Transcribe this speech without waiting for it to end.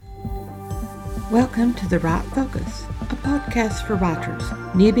Welcome to The Right Focus, a podcast for writers,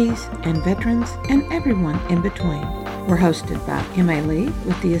 newbies, and veterans, and everyone in between. We're hosted by M.A. Lee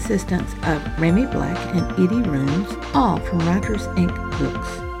with the assistance of Remy Black and Edie Rooms, all from Writers Inc. Books.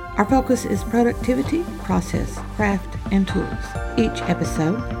 Our focus is productivity, process, craft, and tools. Each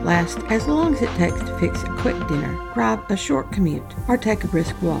episode lasts as long as it takes to fix a quick dinner, drive a short commute, or take a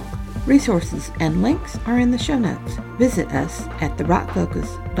brisk walk. Resources and links are in the show notes. Visit us at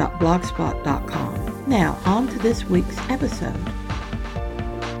therightfocus.blogspot.com. Now, on to this week's episode.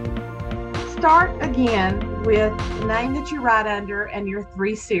 Start again with the name that you write under and your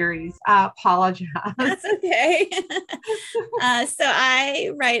 3 series. I apologize. That's okay. So I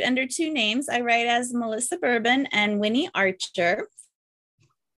write under 2 names. I write as Melissa Bourbon and Winnie Archer.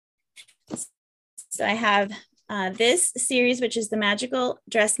 So I have this series, which is the Magical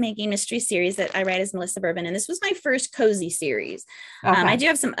Dressmaking Mystery Series that I write as Melissa Bourbon. And this was my first cozy series. Okay. I do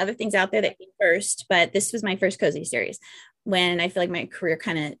have some other things out there that came first, but this was my first cozy series when I feel like my career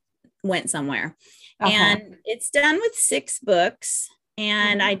kind of went somewhere. Okay. And it's done with 6 books.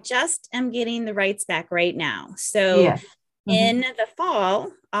 And I just am getting the rights back right now. So in the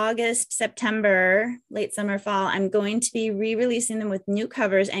fall, August, September, late summer, fall, I'm going to be re-releasing them with new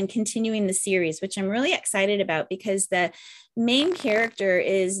covers and continuing the series, which I'm really excited about because the main character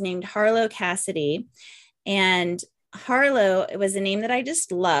is named Harlow Cassidy. And Harlow was a name that I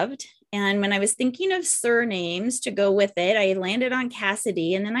just loved. And when I was thinking of surnames to go with it, I landed on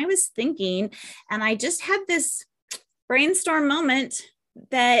Cassidy. And then I was thinking, and I just had this brainstorm moment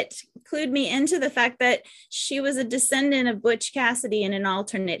that clued me into the fact that she was a descendant of Butch Cassidy in an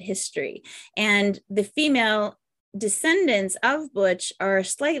alternate history. And the female descendants of Butch are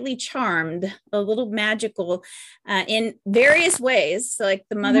slightly charmed, a little magical in various ways. So like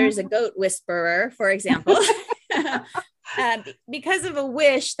the mother is a goat whisperer, for example. Because of a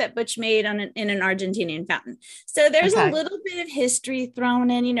wish that Butch made in an Argentinian fountain. So there's a little bit of history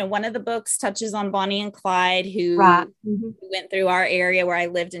thrown in. You know, one of the books touches on Bonnie and Clyde, who went through our area where I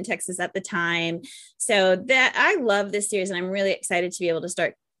lived in Texas at the time. So that I love this series, and I'm really excited to be able to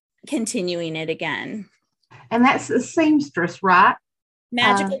start continuing it again. And that's a seamstress, right?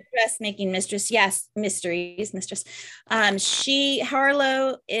 Magical dressmaking mistress. Yes, mysteries mistress.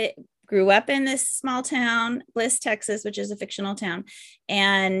 Harlow, grew up in this small town, Bliss, Texas, which is a fictional town,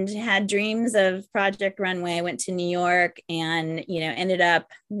 and had dreams of Project Runway. Went to New York and, ended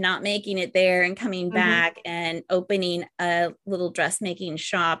up not making it there and coming back and opening a little dressmaking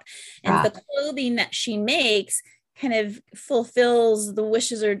shop. And the clothing that she makes kind of fulfills the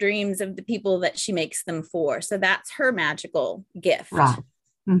wishes or dreams of the people that she makes them for. So that's her magical gift. Right.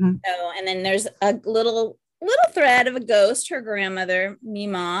 So, and then there's a little thread of a ghost, her grandmother,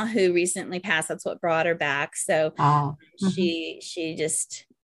 Mima, who recently passed. That's what brought her back. So she just,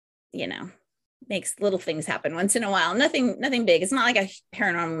 makes little things happen once in a while. Nothing big. It's not like a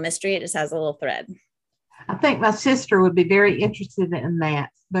paranormal mystery. It just has a little thread. I think my sister would be very interested in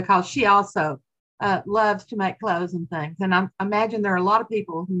that because she also loves to make clothes and things. And I imagine there are a lot of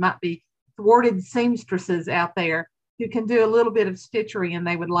people who might be thwarted seamstresses out there who can do a little bit of stitchery and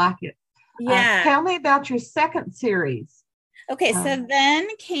they would like it. Yeah. Tell me about your second series. Okay, so then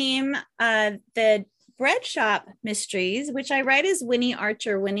came the Bread Shop Mysteries, which I write as Winnie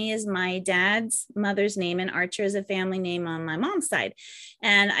Archer. Winnie is my dad's mother's name, and Archer is a family name on my mom's side.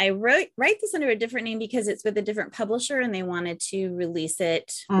 And I write this under a different name because it's with a different publisher, and they wanted to release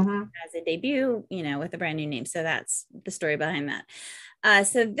it as a debut, with a brand new name. So that's the story behind that.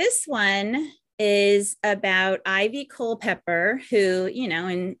 So this one is about Ivy Culpepper, who,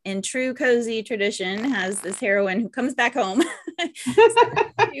 in true cozy tradition, has this heroine who comes back home.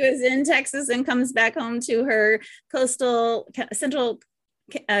 She was in Texas and comes back home to her central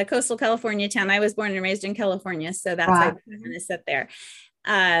coastal California town. I was born and raised in California, so that's why I'm going to sit there.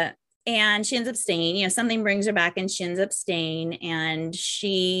 And she ends up staying. Something brings her back, and she ends up staying. And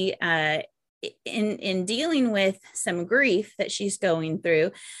she, in dealing with some grief that she's going through,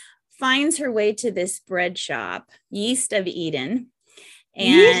 finds her way to this bread shop, Yeast of Eden.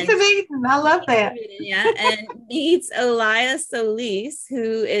 Yeast of Eden, I love that. And meets Elia Solis,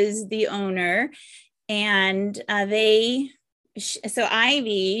 who is the owner. And so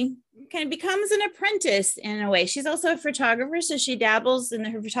Ivy kind of becomes an apprentice in a way. She's also a photographer, so she dabbles in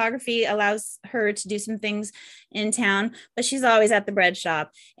her photography, allows her to do some things in town, but she's always at the bread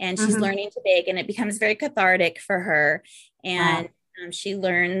shop, and she's learning to bake, and it becomes very cathartic for her. And she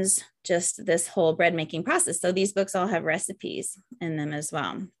learns just this whole bread making process. So these books all have recipes in them as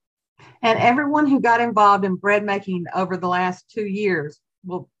well. And everyone who got involved in bread making over the last 2 years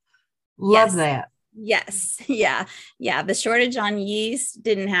will love that. Yes. Yeah. The shortage on yeast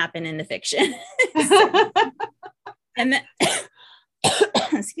didn't happen in the fiction. So, and then,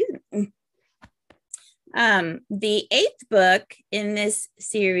 excuse me. The 8th book in this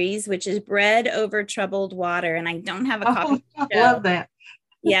series, which is Bread Over Troubled Water, and I don't have a copy. I love that.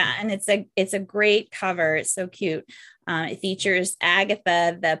 Yeah, and it's a great cover. It's so cute. It features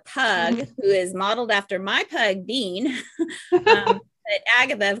Agatha, the pug, who is modeled after my pug, Bean. But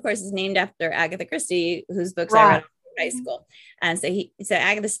Agatha, of course, is named after Agatha Christie, whose books I read in high school. And so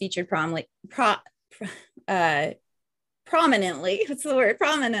Agatha's featured prominently. What's the word?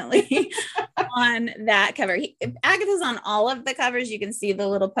 Prominently on that cover. Agatha's on all of the covers. You can see the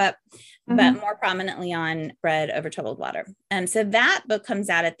little pup, but more prominently on Bread Over Troubled Water. And so that book comes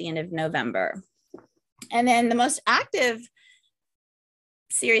out at the end of November. And then the most active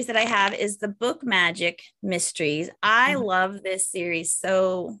series that I have is the Book Magic Mysteries. I love this series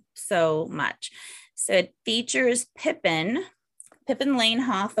so much. So it features Pippin Lane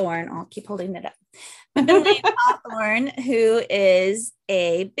Hawthorne. I'll keep holding it up. Pippin Lane Hawthorne, who is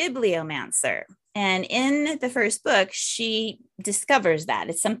a bibliomancer. And in the first book, she discovers that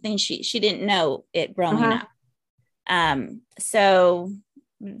it's something she didn't know it growing up. So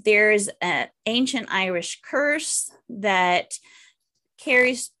there's an ancient Irish curse that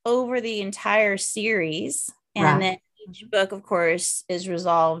carries over the entire series. And then each book, of course, is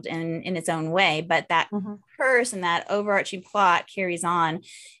resolved in its own way. But that curse and that overarching plot carries on.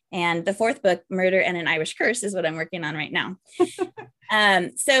 And the 4th book, Murder and an Irish Curse, is what I'm working on right now.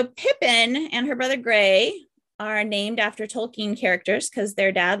 So Pippin and her brother Gray are named after Tolkien characters because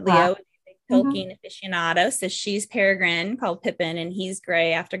their dad, Leo, is a Tolkien aficionado. So she's Peregrine, called Pippin, and he's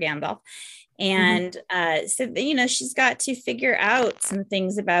Gray after Gandalf. And so, she's got to figure out some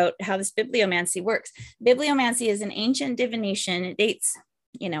things about how this bibliomancy works. Bibliomancy is an ancient divination. It dates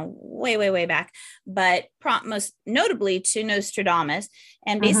way back, but most notably to Nostradamus.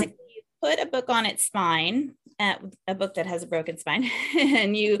 And basically you put a book on its spine, a book that has a broken spine,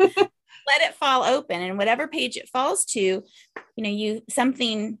 and you let it fall open, and whatever page it falls to, you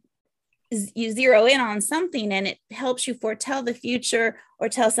zero in on something, and it helps you foretell the future or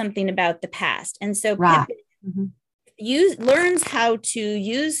tell something about the past. And so Pippin learns how to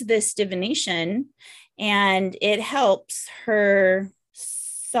use this divination, and it helps her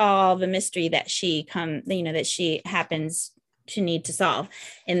solve a mystery that she happens to need to solve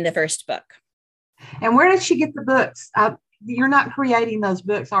in the first book. And where did she get the books? You're not creating those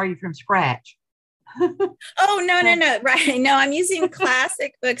books, are you, from scratch? Oh, no. Right. No, I'm using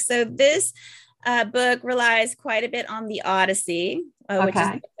classic books. So this book relies quite a bit on the Odyssey, which is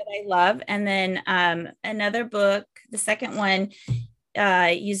a book that I love. And then another book, the second one,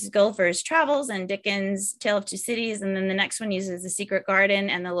 uses Gulliver's Travels and Dickens' Tale of Two Cities. And then the next one uses The Secret Garden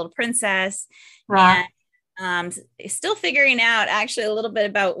and The Little Princess. Right. And still figuring out actually a little bit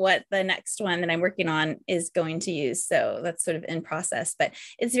about what the next one that I'm working on is going to use. So that's sort of in process, but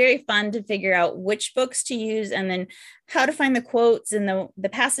it's very fun to figure out which books to use and then how to find the quotes and the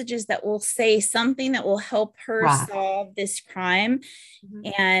passages that will say something that will help her solve this crime,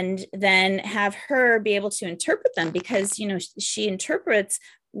 and then have her be able to interpret them, because, she interprets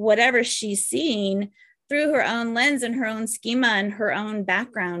whatever she's seeing through her own lens and her own schema and her own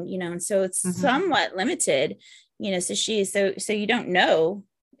background, and so it's somewhat limited, so you don't know,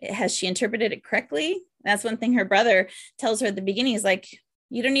 has she interpreted it correctly? That's one thing her brother tells her at the beginning, is like,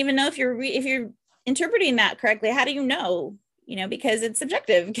 you don't even know if you're interpreting that correctly. How do you know? Because it's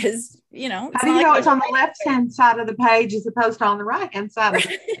subjective, because, how do you know it's on the left-hand side of the page as opposed to on the right-hand side of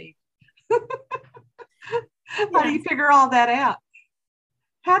the page? How do you figure all that out?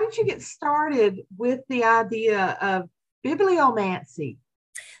 How did you get started with the idea of bibliomancy?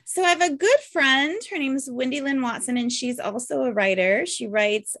 So I have a good friend. Her name is Wendy Lynn Watson, and she's also a writer. She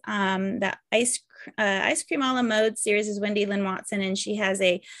writes the Ice Cream a la Mode series is Wendy Lynn Watson, and she has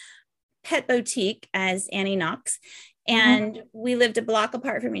a pet boutique as Annie Knox. And we lived a block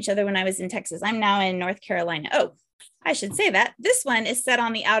apart from each other when I was in Texas. I'm now in North Carolina. Oh, I should say that this one is set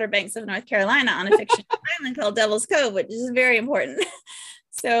on the Outer Banks of North Carolina on a fictional island called Devil's Cove, which is very important.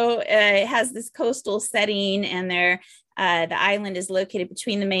 So it has this coastal setting, and the island is located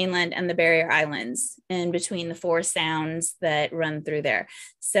between the mainland and the barrier islands, and between the 4 sounds that run through there.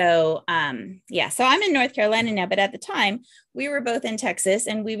 So, so I'm in North Carolina now, but at the time we were both in Texas,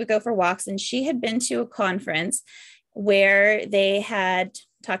 and we would go for walks, and she had been to a conference where they had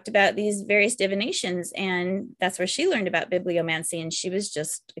talked about these various divinations, and that's where she learned about bibliomancy, and she was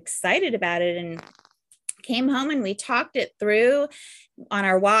just excited about it, and came home and we talked it through on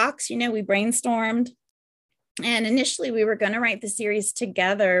our walks. We brainstormed, and initially we were going to write the series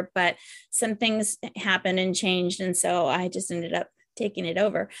together, but some things happened and changed, and so I just ended up taking it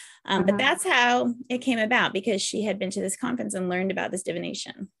over. But that's how it came about, because she had been to this conference and learned about this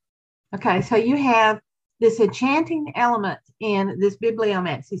divination. Okay, so you have this enchanting element in this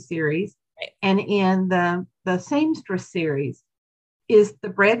bibliomancy series, right, and in the seamstress series. Is the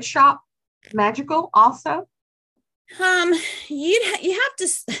bread shop magical also? You have to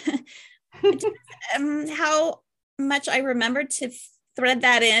how much I remember to thread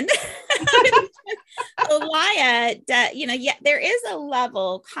that in. Olaya, there is a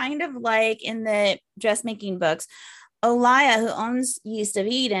level, kind of like in the dressmaking books. Olaya, who owns Yeast of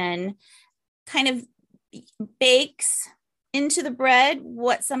Eden, kind of bakes into the bread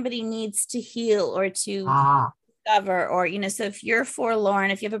what somebody needs to heal or to discover, or, so if you're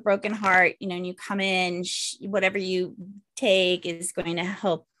forlorn, if you have a broken heart, and you come in, whatever you take is going to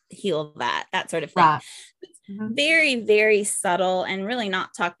help heal that sort of thing. Right. Very, very subtle and really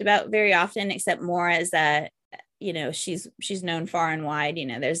not talked about very often, except more as a, she's known far and wide.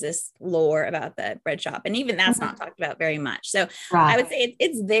 There's this lore about the bread shop, and even that's not talked about very much. So I would say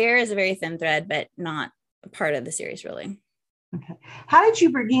it's there as a very thin thread, but not a part of the series really. Okay. How did you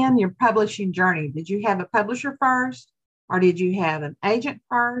begin your publishing journey? Did you have a publisher first, or did you have an agent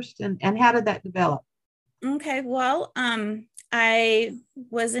first? And how did that develop? Okay. Well, I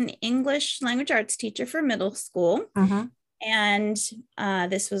was an English language arts teacher for middle school. And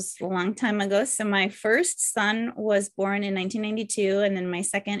this was a long time ago. So my first son was born in 1992, and then my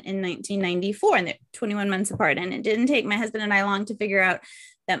second in 1994, and they're 21 months apart. And it didn't take my husband and I long to figure out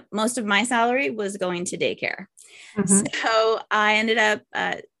that most of my salary was going to daycare. So I ended up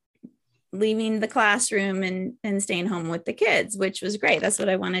leaving the classroom and staying home with the kids, which was great. That's what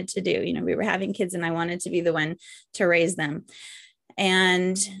I wanted to do. We were having kids and I wanted to be the one to raise them.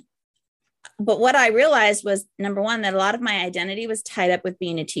 But what I realized was, number one, that a lot of my identity was tied up with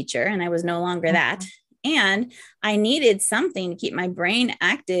being a teacher, and I was no longer that. And I needed something to keep my brain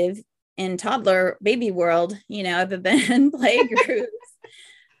active in toddler baby world, other than play groups.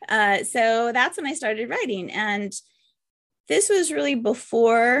 So that's when I started writing. And this was really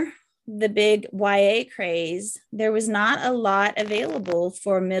before the big YA craze. There was not a lot available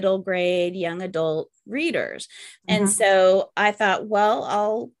for middle grade young adult readers. And so I thought, well,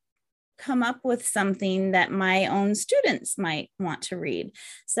 I'll come up with something that my own students might want to read.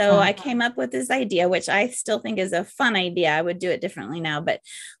 So I came up with this idea, which I still think is a fun idea. I would do it differently now, but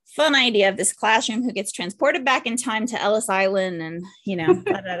fun idea of this classroom who gets transported back in time to Ellis Island and,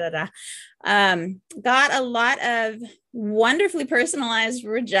 got a lot of wonderfully personalized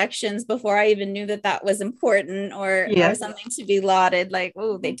rejections before I even knew that was important or something to be lauded. Like,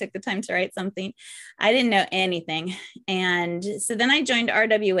 oh, they took the time to write something. I didn't know anything. And so then I joined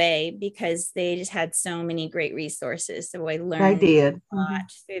RWA because they just had so many great resources. So I learned a lot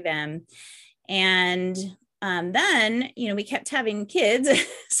through them. And then, we kept having kids.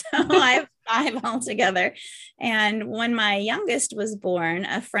 So I have 5 altogether. And when my youngest was born,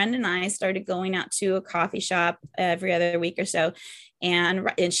 a friend and I started going out to a coffee shop every other week or so. And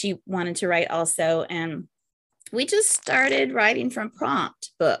she wanted to write also. And we just started writing from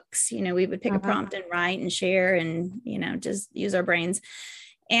prompt books. We would pick a prompt and write and share and, just use our brains.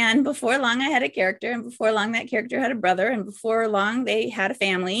 And before long, I had a character, and before long, that character had a brother, and before long, they had a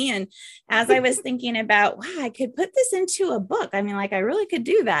family. And as I was thinking about, wow, I could put this into a book. I mean, I really could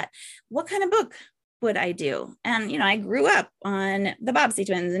do that. What kind of book would I do? And, I grew up on the Bobbsey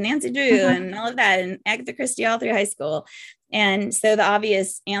twins and Nancy Drew and all of that, and Agatha Christie all through high school. And so the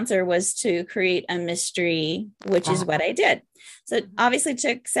obvious answer was to create a mystery, which is what I did. So it obviously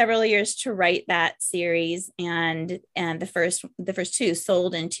took several years to write that series, and the first 2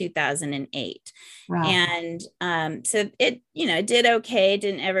 sold in 2008. And so it it did okay. It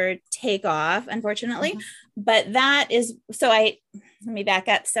didn't ever take off, unfortunately. But that is let me back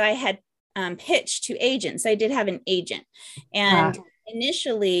up. So I had pitched to agents. So I did have an agent, and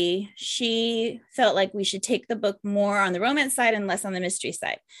initially she felt like we should take the book more on the romance side and less on the mystery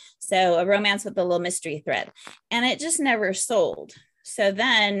side. So a romance with a little mystery thread, and it just never sold. So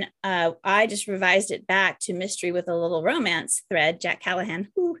then I just revised it back to mystery with a little romance thread, Jack Callahan.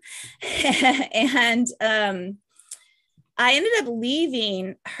 And I ended up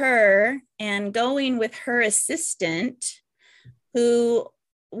leaving her and going with her assistant, who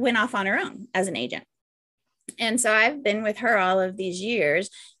went off on her own as an agent. And so I've been with her all of these years,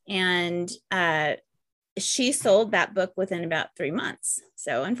 and she sold that book within about 3 months.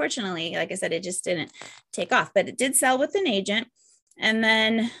 So unfortunately, like I said, it just didn't take off, but it did sell with an agent. And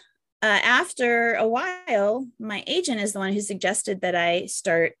then after a while, my agent is the one who suggested that I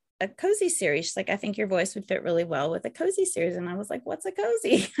start a cozy series. She's like, I think your voice would fit really well with a cozy series. And I was like, what's a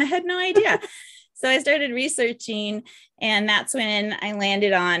cozy? I had no idea. So I started researching, and that's when I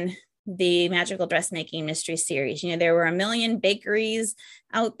landed on the Magical Dressmaking Mystery Series. There were a million bakeries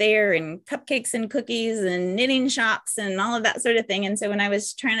out there and cupcakes and cookies and knitting shops and all of that sort of thing. And so when I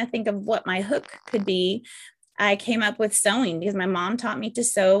was trying to think of what my hook could be, I came up with sewing because my mom taught me to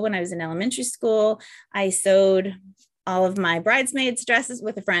sew when I was in elementary school. I sewed all of my bridesmaids' dresses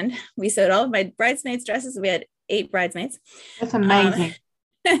with a friend. We sewed all of my bridesmaids' dresses. We had 8 bridesmaids. That's amazing.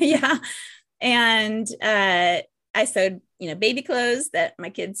 Yeah. And I sewed, baby clothes that my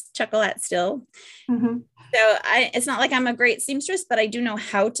kids chuckle at still. Mm-hmm. So it's not like I'm a great seamstress, but I do know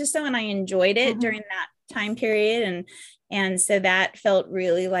how to sew, and I enjoyed it during that time period. And so that felt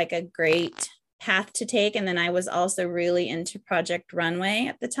really like a great path to take. And then I was also really into Project Runway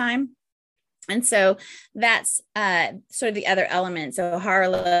at the time. And so that's sort of the other element. So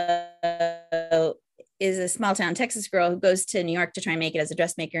Harlow is a small town Texas girl who goes to New York to try and make it as a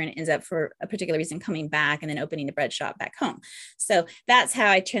dressmaker, and ends up for a particular reason coming back and then opening the bread shop back home. So that's how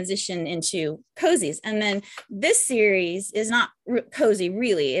I transitioned into cozies. And then this series is not cozy,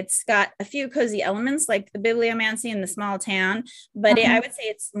 really. It's got a few cozy elements like the bibliomancy and the small town, but I would say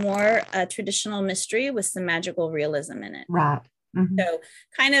it's more a traditional mystery with some magical realism in it. Right. Mm-hmm. So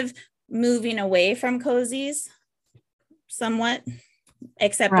kind of moving away from cozies somewhat,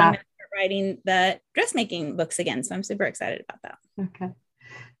 except I'm writing the dressmaking books again. So I'm super excited about that.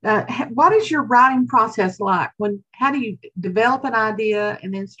 Okay. What is your writing process like? How do you develop an idea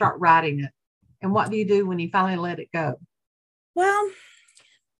and then start writing it? And what do you do when you finally let it go? Well,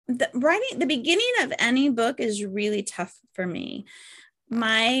 the beginning of any book is really tough for me.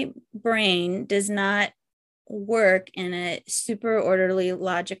 My brain does not work in a super orderly,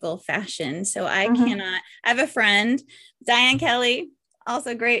 logical fashion. So I cannot. I have a friend, Diane Kelly,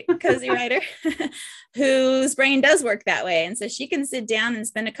 also great cozy writer, whose brain does work that way. And so she can sit down and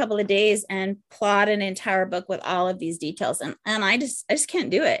spend a couple of days and plot an entire book with all of these details. And I just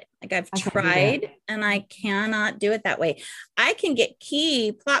can't do it. Like I've tried and I cannot do it that way. I can get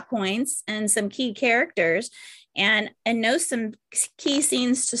key plot points and some key characters and know some key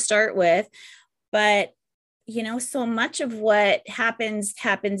scenes to start with. But so much of what happens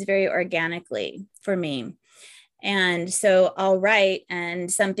very organically for me. And so I'll write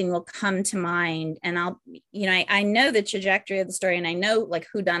and something will come to mind, and I know the trajectory of the story, and I know like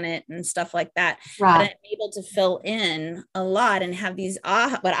who done it and stuff like that. Right. But I'm able to fill in a lot and have these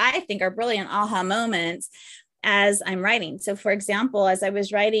what I think are brilliant aha moments as I'm writing. So for example, as I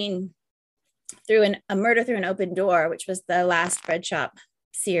was writing through a Murder Through an Open Door, which was the last bread shop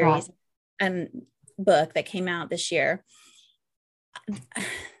series book that came out this year,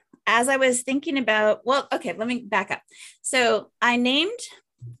 as I was thinking about, let me back up. So I named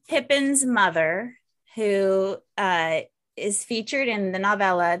Pippin's mother, who is featured in the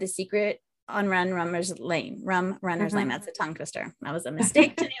novella, The Secret on Rum Runner's Lane. That's a tongue twister. That was a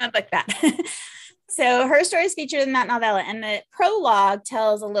mistake to name a book that. So her story is featured in that novella, and the prologue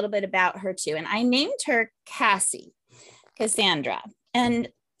tells a little bit about her too. And I named her Cassandra. And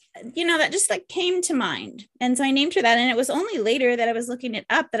that just like came to mind. And so I named her that. And it was only later that I was looking it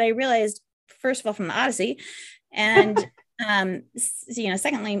up that I realized, first of all, from the Odyssey, and,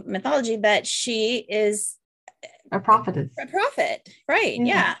 secondly, mythology, that she is a prophetess. A prophet. Right.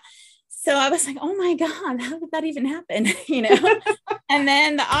 Yeah. So I was like, oh my God, how did that even happen? And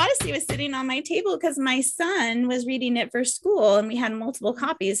then the Odyssey was sitting on my table because my son was reading it for school, and we had multiple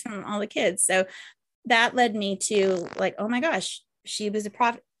copies from all the kids. So that led me to like, oh my gosh, she was a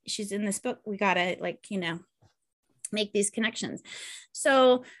prophet. She's in this book. We got to make these connections.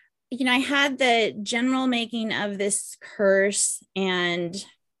 So, I had the general making of this curse and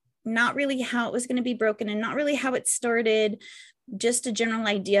not really how it was going to be broken and not really how it started, just a general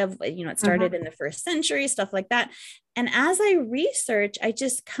idea of, it started in the 1st century, stuff like that. And as I research, I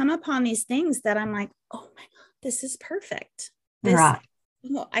just come upon these things that I'm like, oh my God, this is perfect.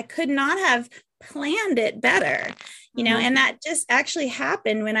 I could not have planned it better, and that just actually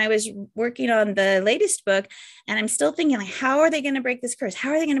happened when I was working on the latest book. And I'm still thinking, like, how are they going to break this curse? How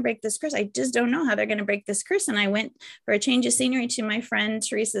are they going to break this curse? I just don't know how they're going to break this curse. And I went for a change of scenery to my friend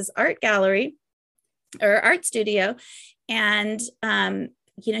Teresa's art gallery or art studio. And,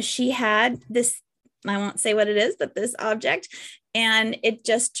 she had this, I won't say what it is, but this object, and it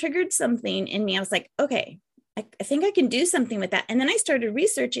just triggered something in me. I was like, okay, I think I can do something with that. And then I started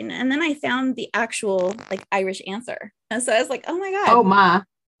researching, and then I found the actual Irish answer. And so I was like, oh my God. Oh my.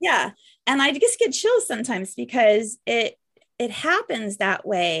 Yeah. And I just get chills sometimes because it happens that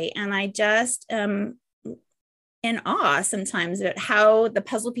way. And I just am in awe sometimes at how the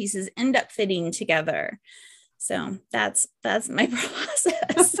puzzle pieces end up fitting together. So that's my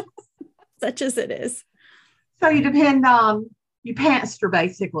process. such as it is. So you depend on, you pantster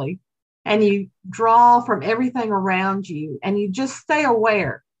basically, and you draw from everything around you, and you just stay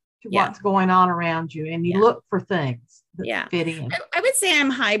aware to what's going on around you, and you look for things that fit in. I would say I'm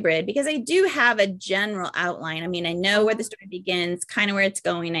hybrid because I do have a general outline. I mean, I know where the story begins, kind of where it's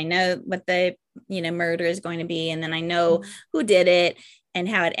going. I know what the, murder is going to be, and then I know who did it and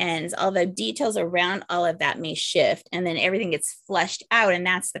how it ends. Although details around all of that may shift, and then everything gets fleshed out, and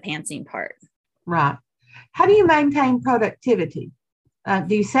that's the pantsing part. Right. How do you maintain productivity?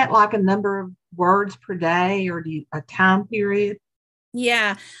 Do you set like a number of words per day, or do you a time period?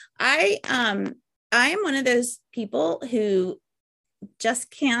 Yeah, I am one of those people who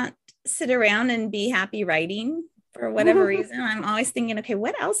just can't sit around and be happy writing for whatever reason. I'm always thinking, okay,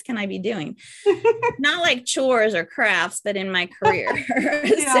 what else can I be doing? Not like chores or crafts, but in my career.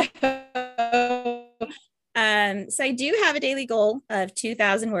 So I do have a daily goal of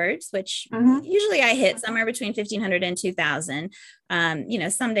 2,000 words, which usually I hit somewhere between 1,500 and 2,000.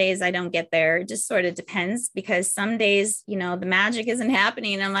 Some days I don't get there. It just sort of depends, because some days, the magic isn't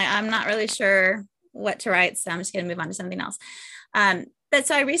happening. I'm like, I'm not really sure what to write, so I'm just going to move on to something else. But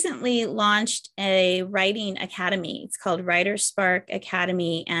so I recently launched a writing academy. It's called Writer Spark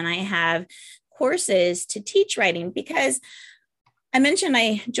Academy. And I have courses to teach writing, because I mentioned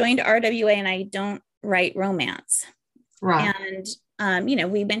I joined RWA and I don't write romance. Right. And,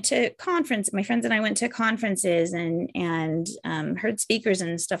 we went to my friends and I went to conferences and heard speakers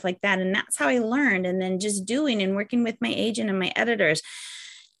and stuff like that. And that's how I learned. And then just doing and working with my agent and my editors.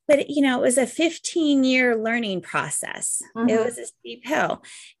 But, it was a 15-year learning process. It was a steep hill.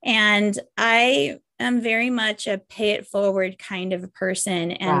 And I am very much a pay it forward kind of a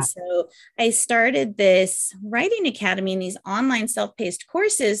person. And so I started this writing academy and these online self-paced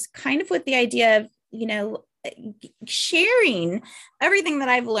courses kind of with the idea of, sharing everything that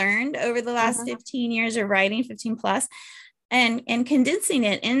I've learned over the last 15 years of writing, 15 plus, and condensing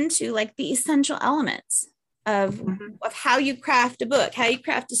it into like the essential elements of how you craft a book, how you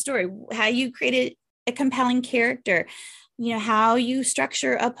craft a story, how you create a compelling character, how you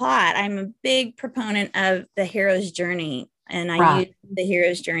structure a plot. I'm a big proponent of the hero's journey, and I use the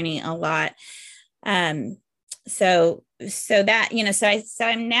hero's journey a lot. So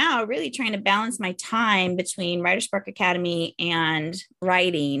I'm now really trying to balance my time between Writer Spark Academy and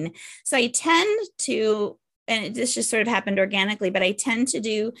writing. So I tend to, and this just sort of happened organically, but I tend to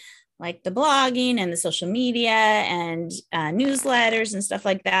do like the blogging and the social media and newsletters and stuff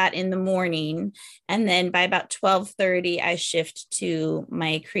like that in the morning. And then by about 12:30, I shift to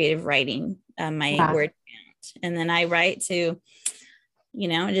my creative writing, my word count. And then I write to,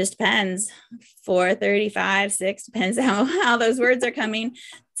 it just depends, 4:35, 6, depends how those words are coming.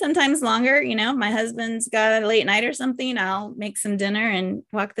 Sometimes longer, my husband's got a late night or something, I'll make some dinner and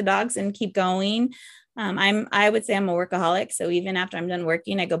walk the dogs and keep going. I would say I'm a workaholic. So even after I'm done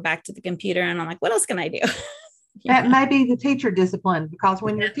working, I go back to the computer and I'm like, what else can I do? That may be the teacher discipline, because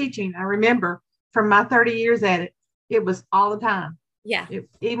when you're teaching, I remember from my 30 years at it, it was all the time. Yeah.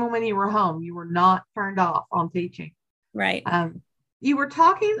 Even when you were home, you were not turned off on teaching. Right. You were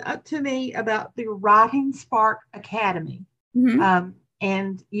talking to me about the Writing Spark Academy.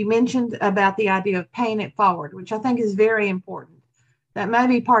 And you mentioned about the idea of paying it forward, which I think is very important. That may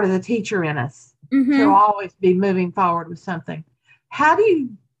be part of the teacher in us. To always be moving forward with something. How do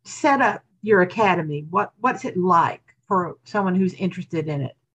you set up your academy? What's it like for someone who's interested in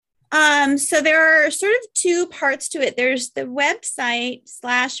it? So there are sort of two parts to it. There's the website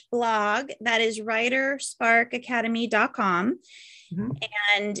 /blog that is writersparkacademy.com.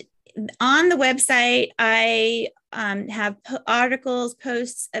 And on the website, I have articles,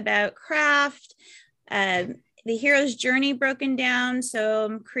 posts about craft, the hero's journey broken down. So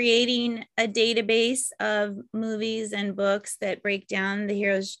I'm creating a database of movies and books that break down the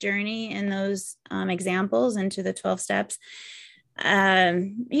hero's journey in those examples into the 12 steps.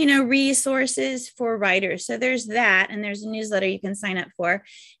 Resources for writers. So there's that, and there's a newsletter you can sign up for.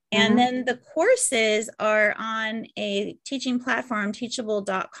 And then the courses are on a teaching platform,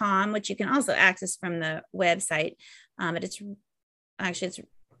 teachable.com, which you can also access from the website. But it's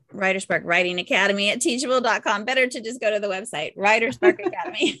Writer Spark Writing Academy at teachable.com. Better to just go to the website, Writer Spark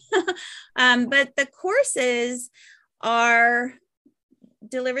Academy. But the courses are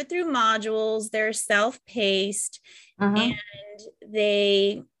delivered through modules. They're self-paced, and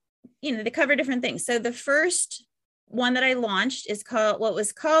they cover different things. So the first one that I launched is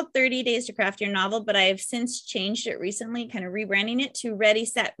was called 30 Days to Craft Your Novel, but I've since changed it recently, kind of rebranding it to Ready,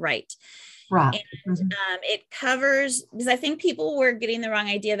 Set, Write. Right. And it covers, because I think people were getting the wrong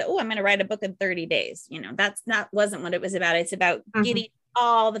idea that, I'm going to write a book in 30 days. That wasn't what it was about. It's about getting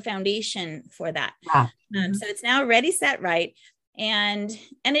all the foundation for that. Right. So it's now ready, set, right. And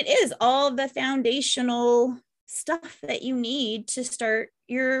it is all the foundational stuff that you need to start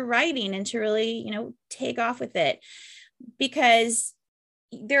your writing and to really, take off with it, because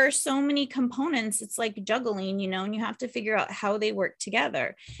there are so many components. It's like juggling, and you have to figure out how they work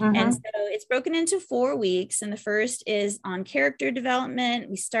together. And so it's broken into 4 weeks. And the first is on character development.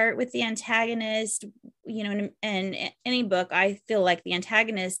 We start with the antagonist, and any book, I feel like the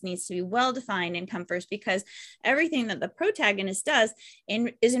antagonist needs to be well-defined and come first, because everything that the protagonist does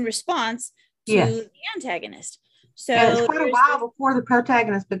is in response to the antagonist. So and it's quite a while before the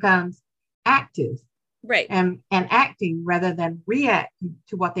protagonist becomes active. Right. And acting rather than reacting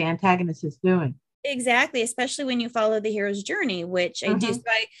to what the antagonist is doing. Exactly. Especially when you follow the hero's journey, which I do. So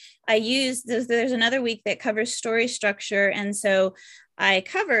I use this. There's another week that covers story structure. And so I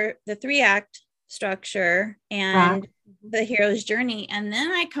cover the 3-act structure and the hero's journey. And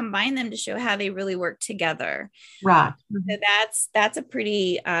then I combine them to show how they really work together. Right. So that's a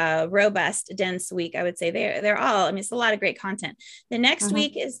pretty robust, dense week. I would say they're all, it's a lot of great content. The next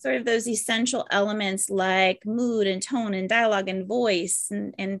week is sort of those essential elements like mood and tone and dialogue and voice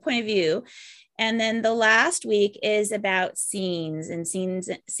and point of view. And then the last week is about scene and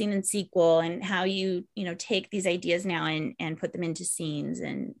sequel, and how you take these ideas now and put them into scenes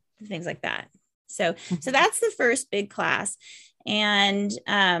and things like that. So that's the first big class. And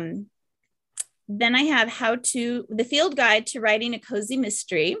then I have the field guide to writing a cozy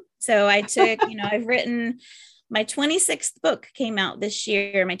mystery. So I took, I've written, my 26th book came out this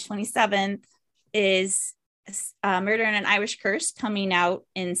year. My 27th is Murder in an Irish Curse, coming out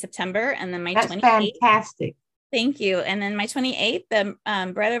in September. And then my 28th. Fantastic. Thank you. And then my 28th, the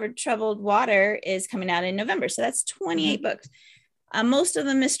Bread Over Troubled Water, is coming out in November. So that's 28 books. Most of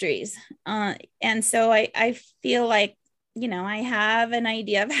them mysteries. And so I feel like, I have an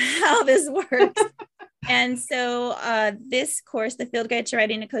idea of how this works. And so this course, the Field Guide to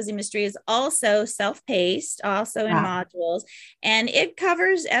Writing a Cozy Mystery, is also self-paced, also in modules. And it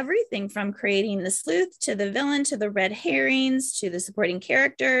covers everything from creating the sleuth to the villain, to the red herrings, to the supporting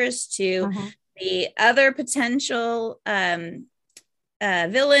characters, to the other potential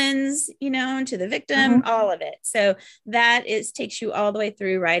villains, to the victim, all of it. So that takes you all the way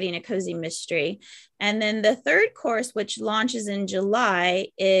through writing a cozy mystery. And then the third course, which launches in July,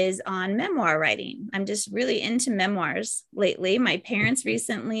 is on memoir writing. I'm just really into memoirs lately. My parents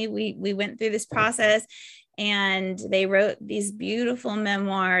recently, we went through this process, and they wrote these beautiful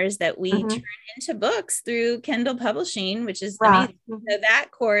memoirs that we turned into books through Kindle Publishing, which is amazing. So that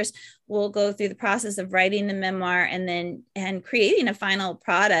course will go through the process of writing the memoir and creating a final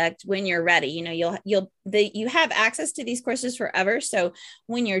product when you're ready. You have access to these courses forever. So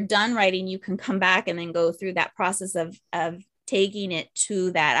when you're done writing, you can come back and then go through that process of taking it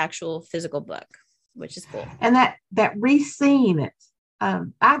to that actual physical book, which is cool. And that re-seeing it.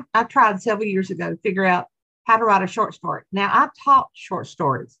 I tried several years ago to figure out how to write a short story. Now, I taught short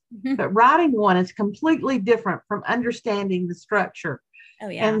stories, but writing one is completely different from understanding the structure. Oh,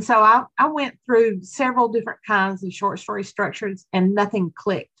 yeah. And so I went through several different kinds of short story structures, and nothing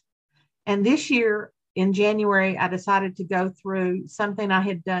clicked. And this year in January, I decided to go through something I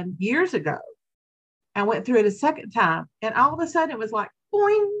had done years ago. I went through it a second time, and all of a sudden it was like,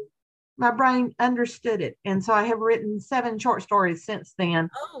 boing, my brain understood it. And so I have written 7 short stories since then.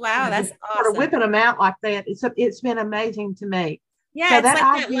 Oh, wow. That's awesome. Sort of whipping them out like that. It's been amazing to me. Yeah. So it's like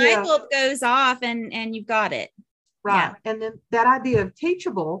that light bulb goes off and you've got it. Right. Yeah. And then that idea of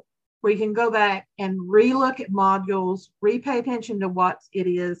teachable, where you can go back and relook at modules, pay attention to what it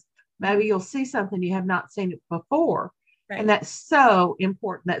is. Maybe you'll see something you have not seen it before. Right. And that's so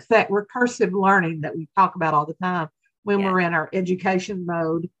important. That's that recursive learning that we talk about all the time when we're in our education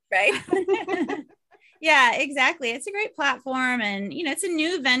mode. Right. Yeah, exactly. It's a great platform, and it's a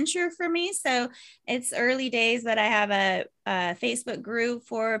new venture for me. So it's early days, but I have a Facebook group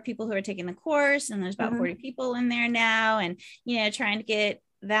for people who are taking the course, and there's about 40 people in there now, and trying to get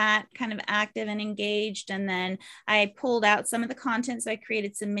that kind of active and engaged. And then I pulled out some of the content, so I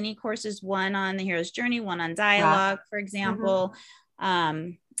created some mini courses, one on the hero's journey, one on dialogue, for example.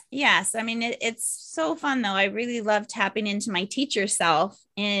 Yes. It's so fun, though. I really love tapping into my teacher self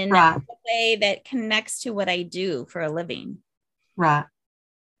in a way that connects to what I do for a living. Right.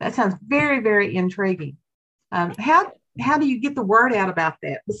 That sounds very, very intriguing. How do you get the word out about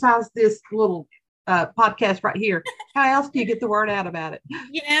that? Besides this little podcast right here, how else do you get the word out about it?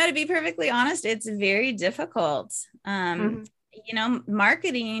 To be perfectly honest, it's very difficult.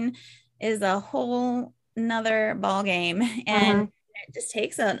 Marketing is a whole nother ball game, and it just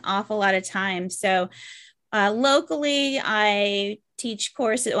takes an awful lot of time. So locally, I teach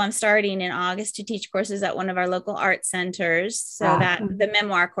courses. Well, I'm starting in August to teach courses at one of our local art centers. So that the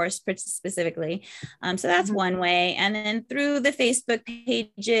memoir course specifically. So that's one way. And then through the Facebook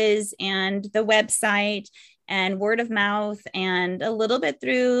pages and the website and word of mouth and a little bit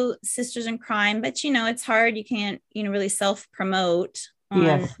through Sisters in Crime. But, it's hard. You can't, really self-promote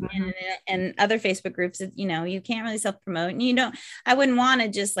on and other Facebook groups. You can't really self-promote, and I wouldn't want to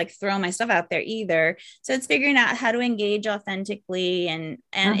just like throw my stuff out there either. So it's figuring out how to engage authentically, and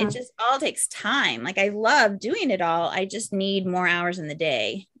it just all takes time. Like I love doing it all. I just need more hours in the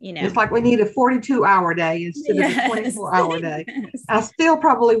day. It's like we need a 42-hour day instead of a 24-hour day. I still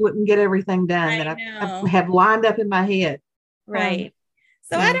probably wouldn't get everything done that I have lined up in my head. Right.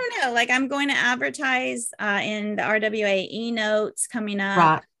 So I don't know, like I'm going to advertise in the RWA e-notes coming up.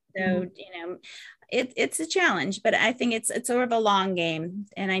 Right. So, it's a challenge, but I think it's sort of a long game.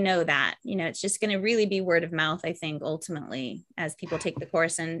 And I know that, it's just going to really be word of mouth, I think, ultimately, as people take the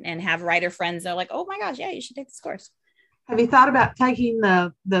course and have writer friends. They're like, oh my gosh, yeah, you should take this course. Have you thought about taking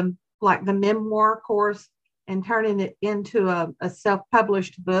the memoir course and turning it into a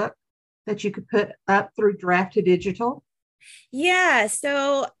self-published book that you could put up through Draft to Digital? Yeah,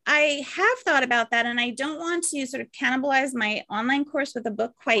 so I have thought about that, and I don't want to sort of cannibalize my online course with a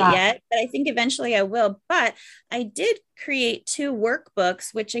book quite yet, but I think eventually I will. But I did create 2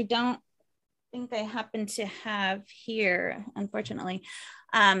 workbooks, which I don't think I happen to have here, unfortunately.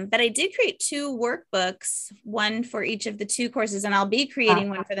 But I did create 2 workbooks, one for each of the 2 courses, and I'll be creating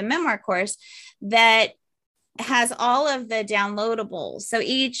one for the memoir course that has all of the downloadables. So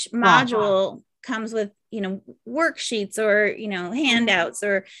each module comes with worksheets or handouts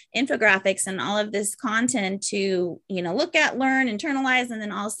or infographics and all of this content to look at, learn, internalize, and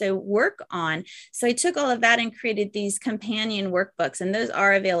then also work on. So I took all of that and created these companion workbooks, and those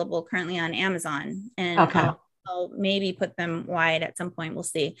are available currently on Amazon, and I'll maybe put them wide at some point. We'll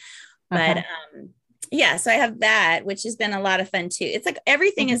see. But so I have that, which has been a lot of fun too. It's like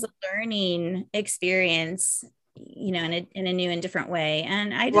everything is a learning experience, in a new and different way.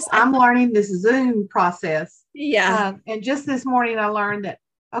 And I'm learning this Zoom process. Yeah. And just this morning I learned that,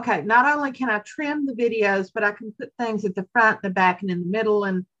 not only can I trim the videos, but I can put things at the front, the back, and in the middle,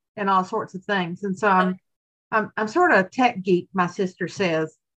 and all sorts of things. And so I'm sort of a tech geek, my sister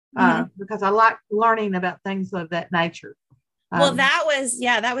says, because I like learning about things of that nature. Well, that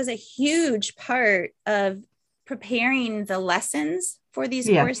was a huge part of preparing the lessons for these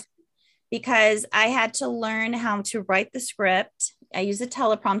courses, because I had to learn how to write the script. I use a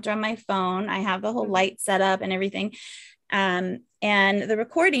teleprompter on my phone. I have the whole light set up and everything, and the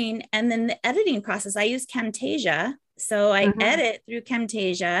recording, and then the editing process. I use Camtasia. So I edit through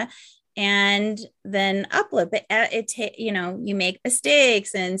Camtasia and then upload. But you make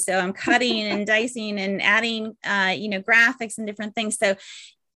mistakes. And so I'm cutting and dicing and adding, graphics and different things. So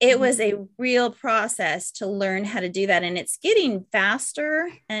it was a real process to learn how to do that. And it's getting faster,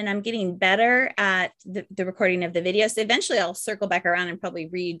 and I'm getting better at the recording of the video. So eventually I'll circle back around and probably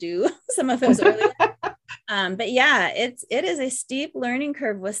redo some of those earlier. But yeah, it is a steep learning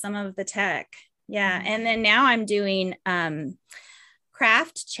curve with some of the tech. Yeah. And then now I'm doing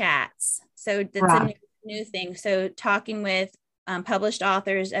craft chats. So that's a new thing. So talking with published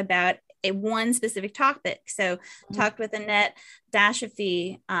authors about one specific topic. So talked with Annette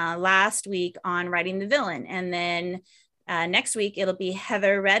Dashafee last week on writing the villain. And then next week, it'll be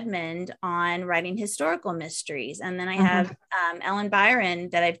Heather Redmond on writing historical mysteries. And then I have Ellen Byron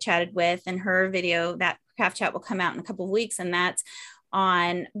that I've chatted with, and her video, that craft chat will come out in a couple of weeks. And that's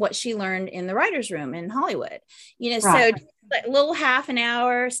on what she learned in the writer's room in Hollywood. So like little half an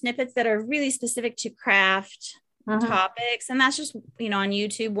hour snippets that are really specific to craft topics. And that's just, on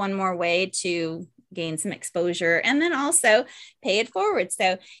YouTube, one more way to gain some exposure, and then also pay it forward.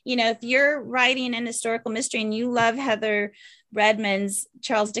 So, if you're writing an historical mystery and you love Heather Redmond's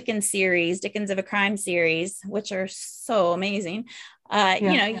Charles Dickens series, Dickens of a Crime series, which are so amazing,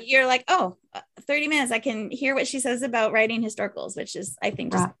 you're like, 30 minutes, I can hear what she says about writing historicals, which is, I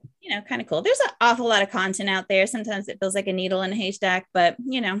think, just, kind of cool. There's an awful lot of content out there. Sometimes it feels like a needle in a haystack, but,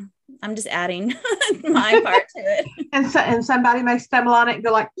 I'm just adding my part to it. And somebody may stumble on it and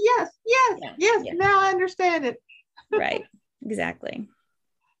go like, yes, now I understand it. Right. Exactly.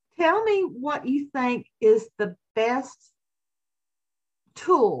 Tell me what you think is the best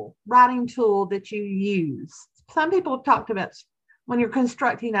writing tool that you use. Some people have talked about when you're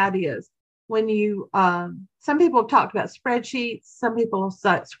constructing ideas, some people have talked about spreadsheets, some people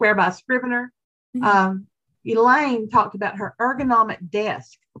swear by Scrivener. Elaine talked about her ergonomic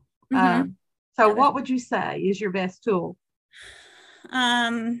desk. What would you say is your best tool?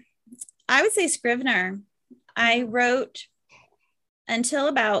 I would say Scrivener. I wrote until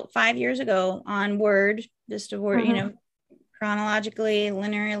about 5 years ago on Word, just a Word, chronologically,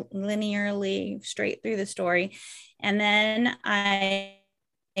 linearly straight through the story. And then I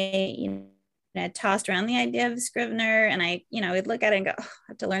tossed around the idea of Scrivener, and I would look at it and go, oh, I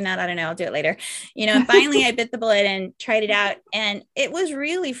have to learn that. I don't know. I'll do it later. And finally I bit the bullet and tried it out. And it was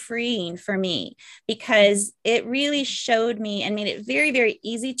really freeing for me because it really showed me and made it very, very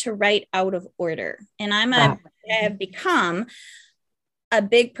easy to write out of order. And I have become a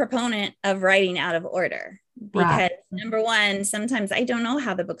big proponent of writing out of order. Because number one, sometimes I don't know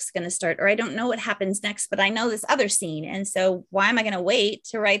how the book's going to start, or I don't know what happens next, but I know this other scene. And so why am I going to wait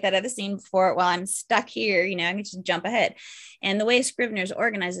to write that other scene before while I'm stuck here? I can just jump ahead. And the way Scrivener's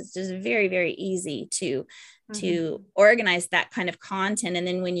organized, it's just very, very easy to organize that kind of content. And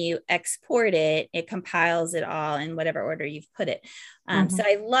then when you export it, it compiles it all in whatever order you've put it. So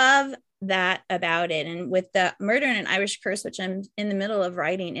I love that about it. And with the Murder in an Irish Curse, which I'm in the middle of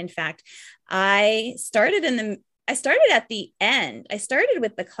writing, in fact, I started at the end. I started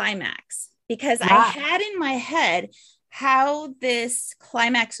with the climax because I had in my head how this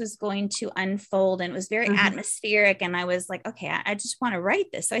climax was going to unfold, and it was very atmospheric. And I was like, okay, I just want to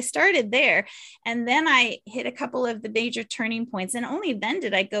write this. So I started there, and then I hit a couple of the major turning points, and only then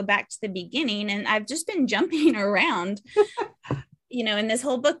did I go back to the beginning. And I've just been jumping around in this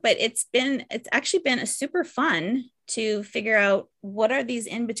whole book, but it's actually been a super fun to figure out what are these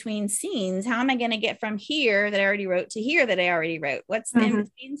in between scenes. How am I going to get from here that I already wrote to here that I already wrote? What's the in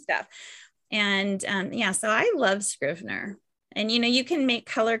between stuff? And so I love Scrivener. And you can make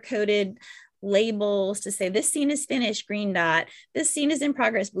color coded labels to say this scene is finished, green dot, this scene is in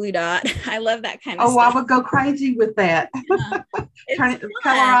progress, blue dot. I love that kind of stuff. I would go crazy with that.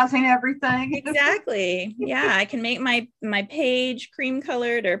 Colorizing everything. Exactly. Yeah, I can make my page cream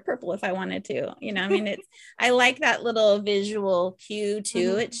colored or purple if I wanted to. I like that little visual cue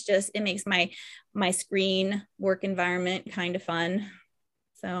too. It's just, it makes my screen work environment kind of fun.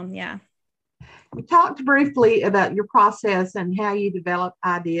 So yeah. We talked briefly about your process and how you develop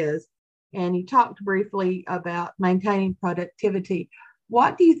ideas. And you talked briefly about maintaining productivity.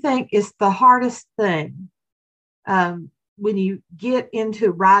 What do you think is the hardest thing when you get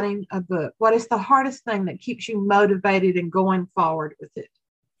into writing a book? What is the hardest thing that keeps you motivated and going forward with it?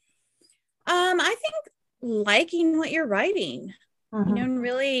 I think liking what you're writing,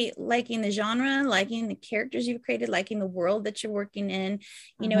 really liking the genre, liking the characters you've created, liking the world that you're working in.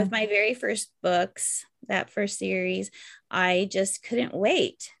 With my very first books, that first series, I just couldn't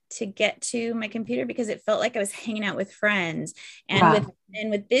wait to get to my computer because it felt like I was hanging out with friends. And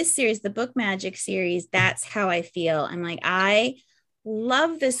with this series, the Book Magic series, that's how I feel. I'm like, I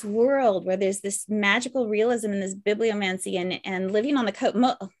love this world where there's this magical realism and this bibliomancy and living on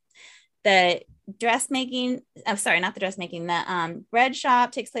the dressmaking. I'm sorry, not the dressmaking. The bread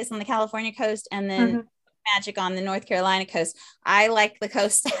shop takes place on the California coast, and then magic on the North Carolina coast. I like the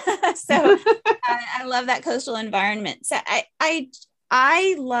coast, so I love that coastal environment. So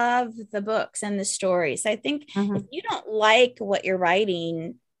I love the books and the stories. I think if you don't like what you're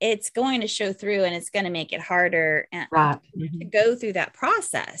writing, it's going to show through, and it's going to make it harder to go through that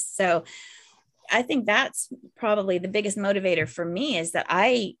process. So I think that's probably the biggest motivator for me, is that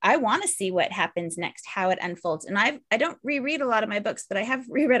I want to see what happens next, how it unfolds. And I don't reread a lot of my books, but I have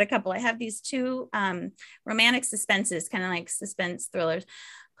reread a couple. I have these two romantic suspenses, kind of like suspense thrillers,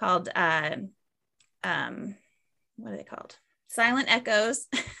 called what are they called? Silent Echoes.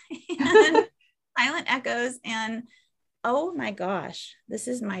 Silent Echoes, and oh my gosh, this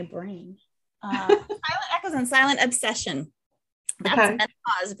is my brain. Silent Echoes and Silent Obsession. That's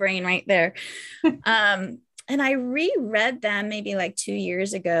menopause brain right there. And I reread them maybe like 2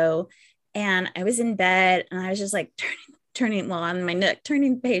 years ago, and I was in bed and I was just like turning on my nook,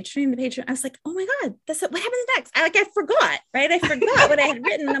 turning the page. I was like, oh my God, what happens next? I forgot, right? I forgot what I had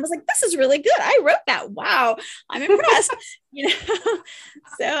written. And I was like, this is really good. I wrote that. Wow. I'm impressed.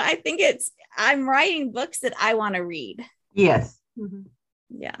 So I think I'm writing books that I want to read. Yes.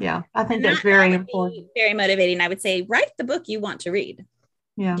 Yeah. I think that's very important. Very motivating. I would say, write the book you want to read.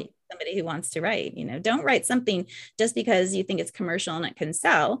 Yeah. Somebody who wants to write, don't write something just because you think it's commercial and it can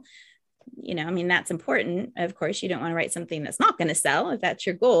sell. That's important. Of course, you don't want to write something that's not going to sell if that's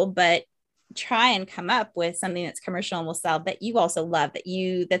your goal, but try and come up with something that's commercial and will sell, that you also love,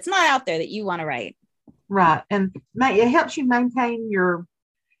 that's not out there, that you want to write. Right. And it helps you maintain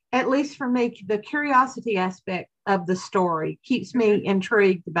at least for me, the curiosity aspect of the story keeps me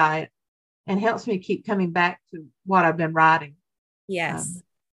intrigued by it and helps me keep coming back to what I've been writing. Yes.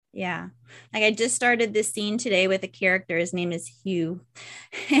 Yeah. Like I just started this scene today with a character. His name is Hugh.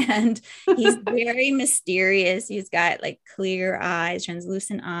 And he's very mysterious. He's got like clear eyes,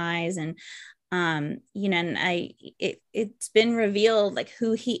 translucent eyes. And and it's been revealed like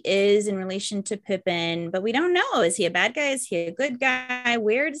who he is in relation to Pippin, but we don't know. Is he a bad guy? Is he a good guy?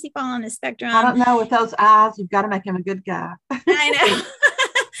 Where does he fall on the spectrum? I don't know. With those eyes, you've got to make him a good guy. I know.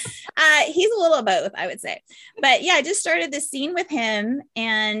 He's a little of both, I would say. But yeah, I just started this scene with him,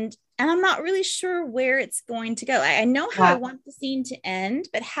 and I'm not really sure where it's going to go. I know how I want the scene to end,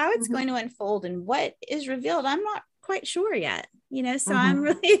 but how it's going to unfold and what is revealed, I'm not quite sure yet. So I'm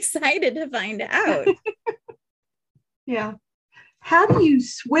really excited to find out. Yeah. How do you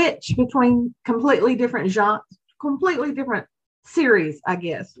switch between completely different genres, completely different series, I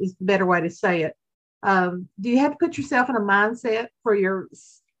guess is the better way to say it? Do you have to put yourself in a mindset for your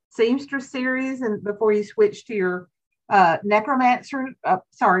seamstress series and before you switch to your bibliomancer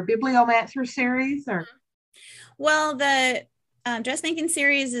series? Or well, the dressmaking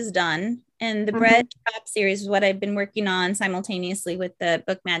series is done, and the bread shop series is what I've been working on simultaneously with the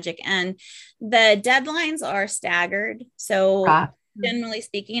book magic, and the deadlines are staggered. So generally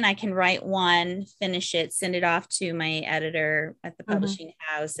speaking, I can write one, finish it, send it off to my editor at the publishing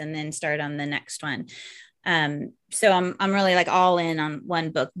house, and then start on the next one. So I'm really like all in on one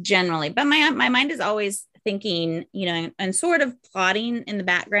book generally, but my mind is always thinking, and sort of plotting in the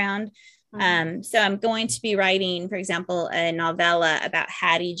background. So I'm going to be writing, for example, a novella about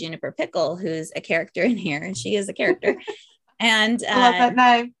Hattie Juniper Pickle, who's a character in here, and she is a character. And I love that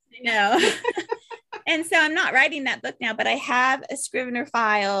name. I know. And so I'm not writing that book now, but I have a Scrivener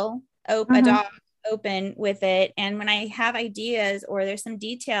file, a doc open with it. And when I have ideas or there's some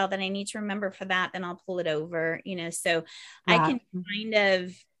detail that I need to remember for that, then I'll pull it over, so I can kind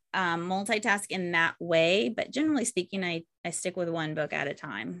of multitask in that way. But generally speaking, I stick with one book at a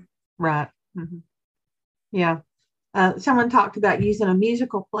time. Right. Yeah. Someone talked about using a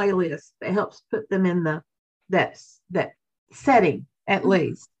musical playlist that helps put them in that setting at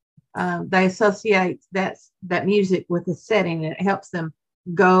least. They associate that music with the setting, and it helps them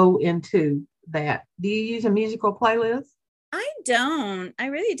go into that. Do you use a musical playlist? I don't. I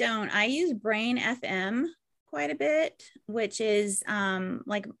really don't. I use Brain FM quite a bit, which is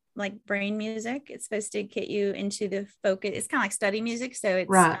like brain music. It's supposed to get you into the focus. It's kind of like study music. So it's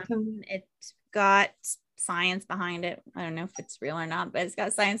it's got science behind it. I don't know if it's real or not, but it's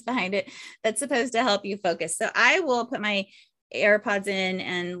got science behind it that's supposed to help you focus. So I will put my AirPods in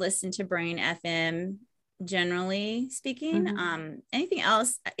and listen to Brain FM, generally speaking. Anything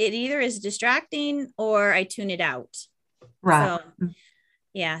else, it either is distracting or I tune it out. Right. So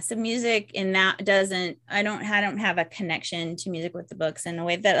yeah. So music in that I don't have a connection to music with the books in a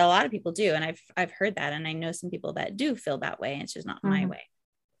way that a lot of people do. And I've heard that, and I know some people that do feel that way. And it's just not my way.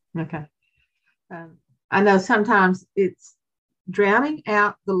 Okay. I know sometimes it's drowning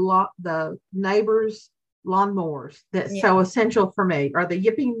out the neighbors' lawnmowers that's so essential for me, or the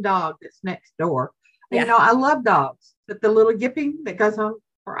yipping dog that's next door. Yeah. I love dogs, but the little yipping that goes on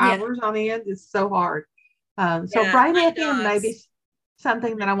for hours on end is so hard. So Brain FM may be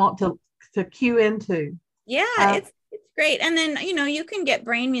something that I want to cue into. Yeah, it's great. And then, you can get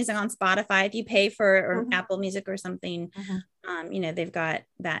Brain music on Spotify if you pay for or Apple Music or something. They've got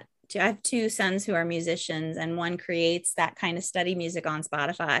that too. I have two sons who are musicians, and one creates that kind of study music on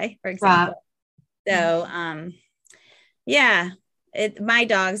Spotify, for example. So, my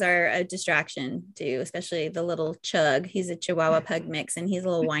dogs are a distraction too, especially the little Chug. He's a Chihuahua Pug mix, and he's a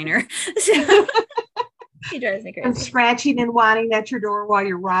little whiner. So he drives me crazy. And scratching and whining at your door while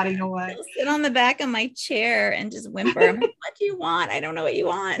you're riding away. He'll sit on the back of my chair and just whimper. I'm like, what do you want? I don't know what you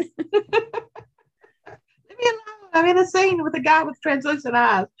want. Leave me alone. I'm in a scene with a guy with translucent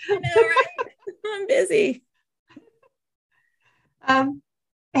eyes. I know, right? I'm busy.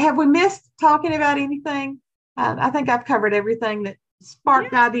 Have we missed talking about anything? I think I've covered everything that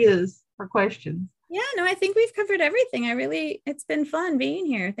sparked ideas for questions. Yeah, no, I think we've covered everything. It's been fun being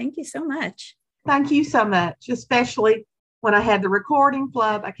here. Thank you so much. Thank you so much, especially when I had the recording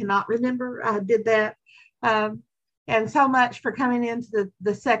club. I cannot remember I did that. And so much for coming into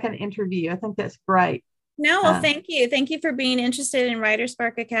the second interview. I think that's great. No, well, thank you. Thank you for being interested in Writer's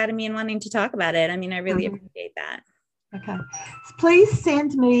Spark Academy and wanting to talk about it. I mean, I really appreciate that. Okay. Please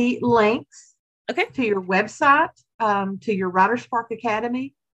send me links to your website, to your Writer's Spark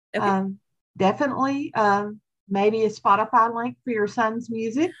Academy. Okay. Definitely maybe a Spotify link for your son's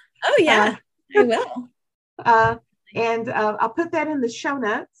music. Oh, yeah, I will. And I'll put that in the show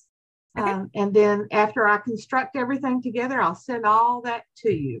notes. Okay. And then after I construct everything together, I'll send all that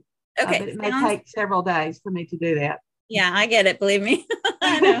to you. Okay. But it may take several days for me to do that. Yeah, I get it. Believe me.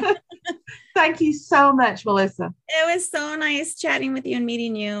 I know. Thank you so much, Melissa. It was so nice chatting with you and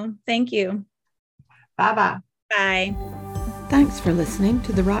meeting you. Thank you. Bye-bye. Bye. Thanks for listening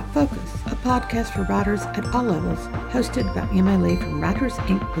to The Write Focus, a podcast for writers at all levels, hosted by Emma Lee from Writers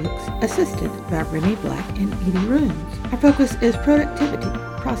Inc. Books, assisted by Remy Black and Edie Runes. Our focus is productivity,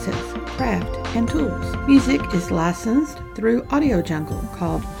 process, craft, and tools. Music is licensed through Audio Jungle,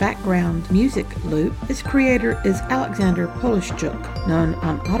 called Background Music Loop. Its creator is Alexander Polishchuk, known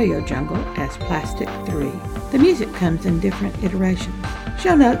on Audio Jungle as Plastic 3. The music comes in different iterations.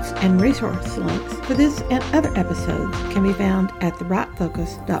 Show notes and resource links for this and other episodes can be found at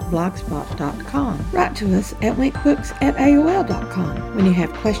thewritefocus.blogspot.com. Write to us at linkbooks@aol.com when you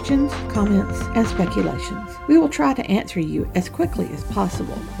have questions, comments, and speculations. We will try to answer you as quickly as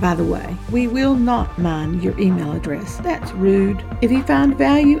possible. By the way, we will not mind your email address. That's rude. If you find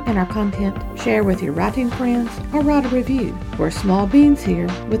value in our content, share with your writing friends or write a review. We're small beans here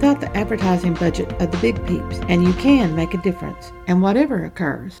without the advertising budget of the big peeps, and you can make a difference. And whatever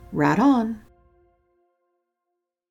occurs, write on.